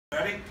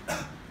Ready?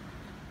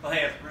 Well,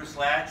 hey, it's Bruce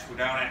Latch. We're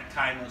down at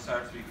Timeless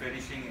Arts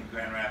Refinishing in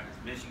Grand Rapids,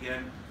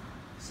 Michigan.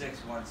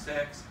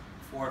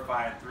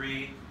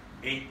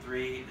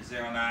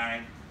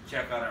 616-453-8309.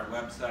 Check out our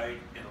website.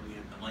 It'll be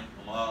in the link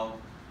below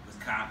with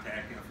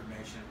contact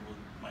information,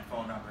 my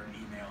phone number and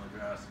email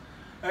address.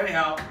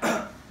 Anyhow,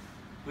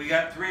 we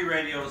got 3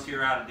 radios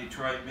here out of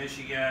Detroit,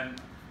 Michigan.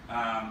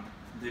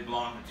 They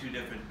belong to 2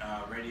 different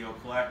radio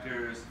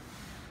collectors.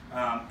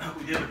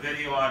 We did a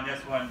video on this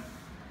one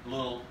a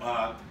little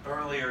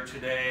earlier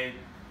today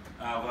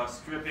of us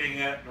stripping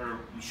it, or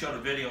we showed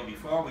a video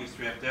before we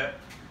stripped it.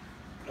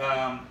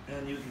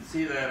 And you can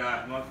see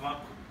that, you want to come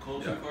up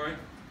closer, Corey?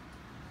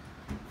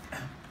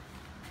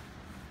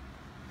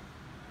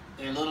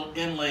 A little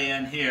inlay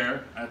in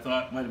here, I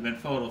thought might have been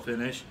photo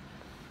finish.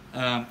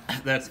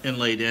 That's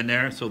inlaid in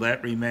there, so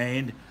that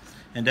remained.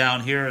 And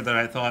down here that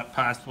I thought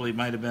possibly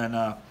might have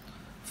been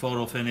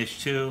photo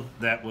finish too,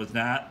 that was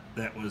not.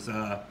 That was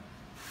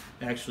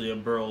actually a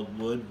burled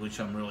wood, which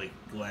I'm really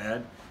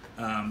glad.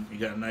 You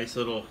got a nice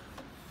little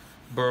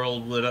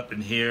burled wood up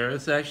in here.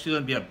 It's actually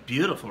going to be a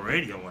beautiful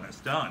radio when it's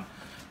done.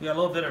 We got a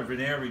little bit of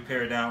veneer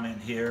repair down in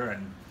here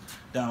and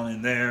down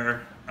in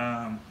there.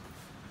 Side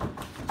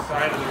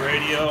of the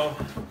radio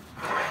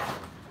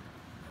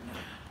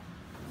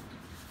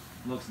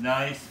looks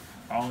nice,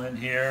 all in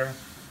here.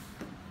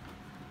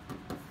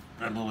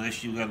 Got a little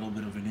issue, got a little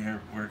bit of veneer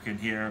work in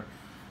here.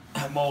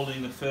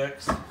 Molding to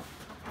fix.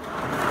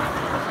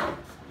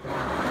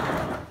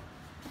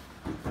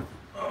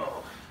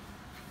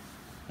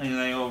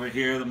 Anything over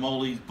here, the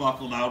molding's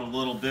buckled out a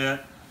little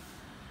bit.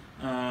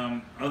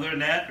 Other than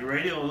that, the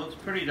radio looks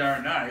pretty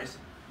darn nice.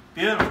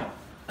 Beautiful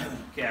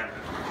cabinet.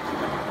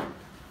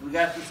 We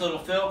got this little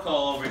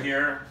Philco over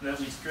here that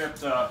we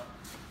stripped on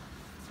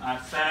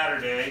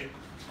Saturday.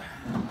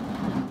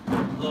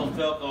 The little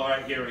Philco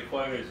right here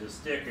requires a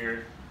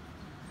sticker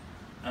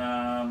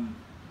that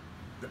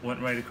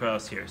went right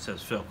across here. It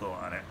says Philco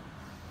on it.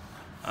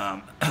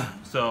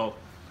 So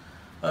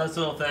this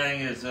little thing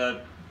is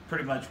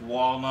pretty much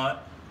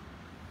walnut,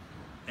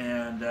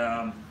 and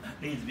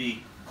needs to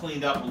be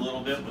cleaned up a little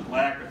bit with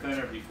lacquer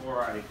thinner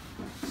before I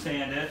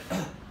sand it.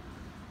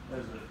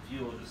 There's a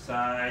few on the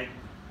side.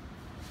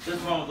 This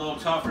one was a little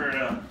tougher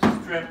to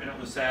strip, and it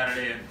was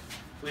Saturday, and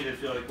we didn't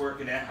feel like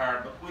working that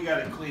hard, but we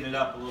got to clean it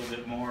up a little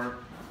bit more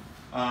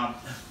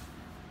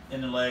in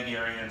the leg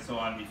area and so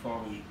on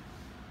before we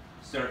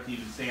start to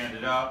even sand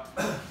it up.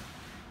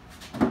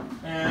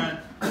 And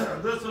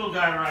this little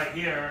guy right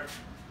here,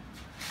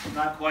 I'm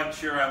not quite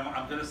sure.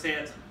 I'm going to say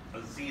it's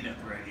a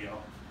Zenith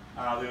radio.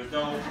 There's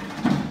no...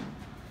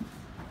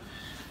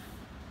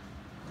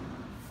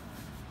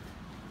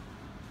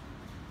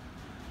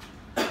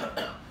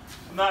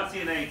 I'm not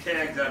seeing any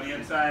tags on the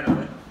inside of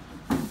it,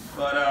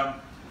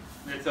 but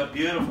it's a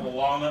beautiful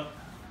walnut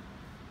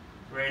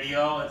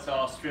radio. It's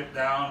all stripped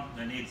down.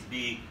 It needs to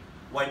be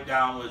wiped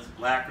down with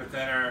lacquer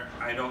thinner.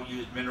 I don't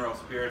use mineral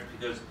spirits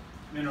because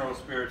mineral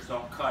spirits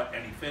don't cut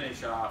any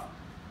finish off,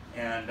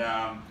 and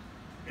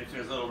if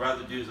there's little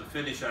residues of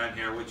finish on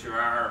here, which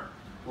there are,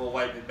 we'll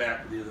wipe it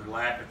back with either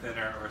lacquer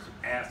thinner or some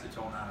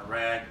acetone on a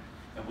rag,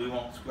 and we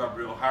won't scrub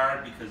real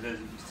hard because, as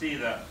you see,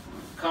 the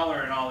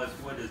color in all this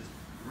wood is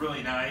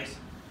really nice.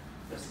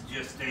 This is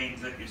just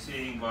stains that you're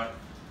seeing, but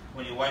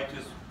when you wipe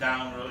this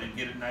down really and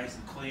get it nice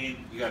and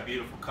clean, you got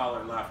beautiful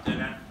color left in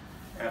it.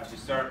 After you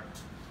start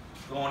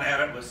going at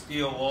it with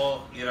steel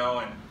wool, you know,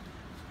 and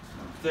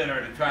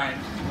thinner to try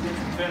and get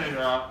some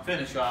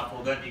finish off,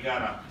 well, then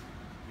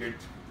you're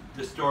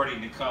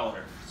distorting the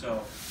color.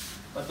 So,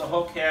 but the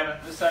whole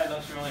cabinet, this side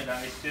looks really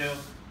nice too.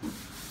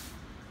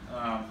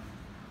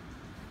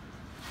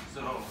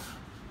 So,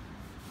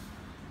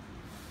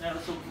 yeah,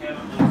 this whole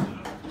cabinet looks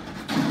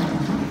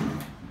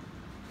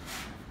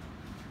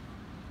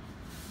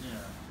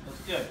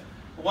good.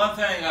 One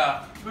thing,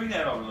 bring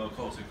that over a little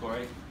closer,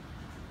 Corey.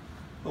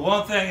 The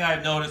one thing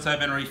I've noticed, I've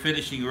been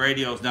refinishing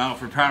radios now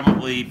for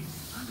probably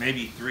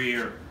maybe 3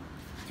 or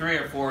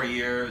 4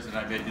 years, and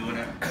I've been doing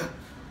it,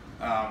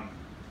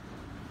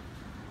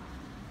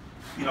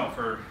 you know,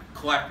 for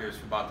collectors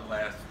for about the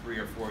last 3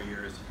 or 4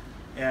 years.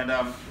 And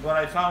what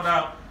I found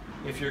out,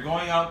 if you're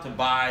going out to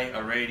buy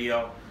a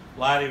radio, a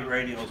lot of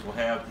radios will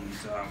have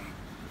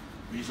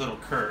these little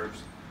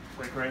curves,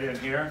 like right in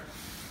here.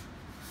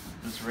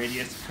 This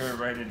radius curve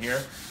right in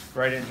here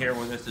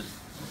where this is,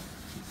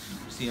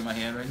 you see in my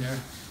hand right there?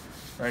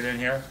 Right in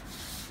here.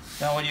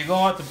 Now when you go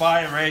out to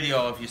buy a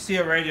radio, if you see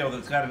a radio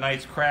that's got a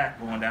nice crack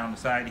going down the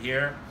side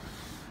here,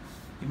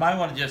 you might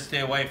want to just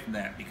stay away from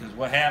that, because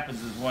what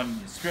happens is when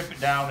you strip it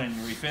down and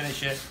you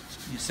refinish it,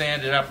 you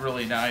sand it up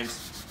really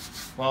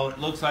nice. Well, it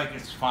looks like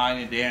it's fine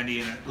and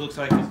dandy, and it looks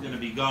like it's going to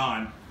be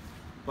gone.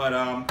 But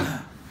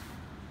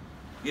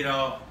you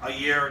know, a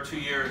year or 2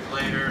 years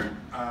later,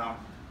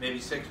 maybe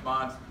 6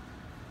 months,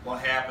 what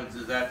happens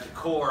is that the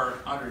core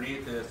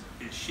underneath this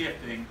is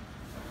shifting,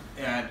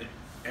 and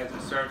as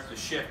it starts to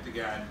shift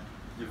again,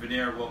 the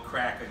veneer will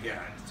crack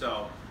again.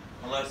 So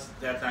unless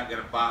that's not going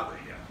to bother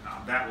you.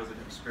 That was an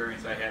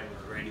experience I had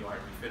with a radio I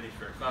refinished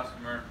for a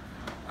customer.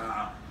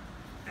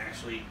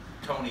 Actually,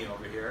 Tony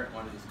over here,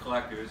 one of these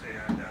collectors,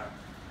 and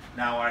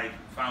now I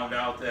found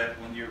out that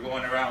when you're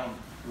going around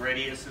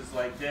radiuses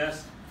like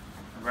this,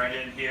 right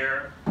in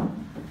here,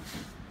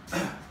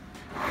 there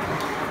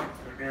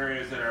are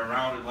areas that are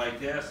rounded like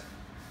this,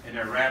 and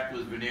they're wrapped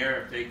with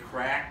veneer. If they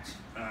cracked,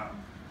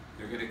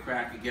 they're going to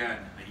crack again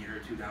a year or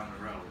two down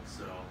the road.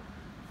 So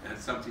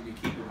that's something to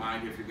keep in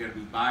mind if you're going to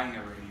be buying a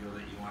radio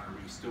that you want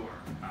to restore.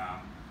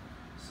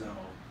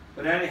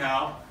 But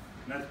anyhow,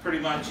 that's pretty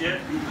much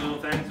it. These little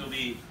things will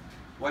be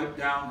wiped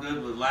down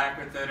good with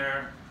lacquer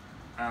thinner,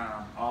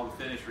 all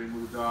the finish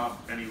removed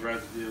off, any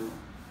residue,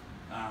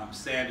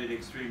 sanded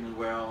extremely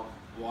well,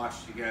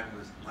 washed again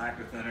with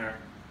lacquer thinner.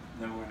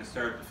 Then we're going to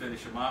start to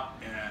finish them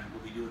up, and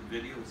we'll be doing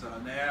videos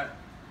on that.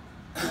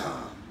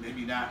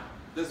 Maybe not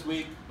this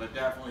week, but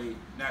definitely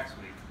next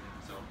week.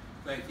 So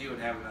thank you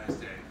and have a nice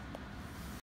day.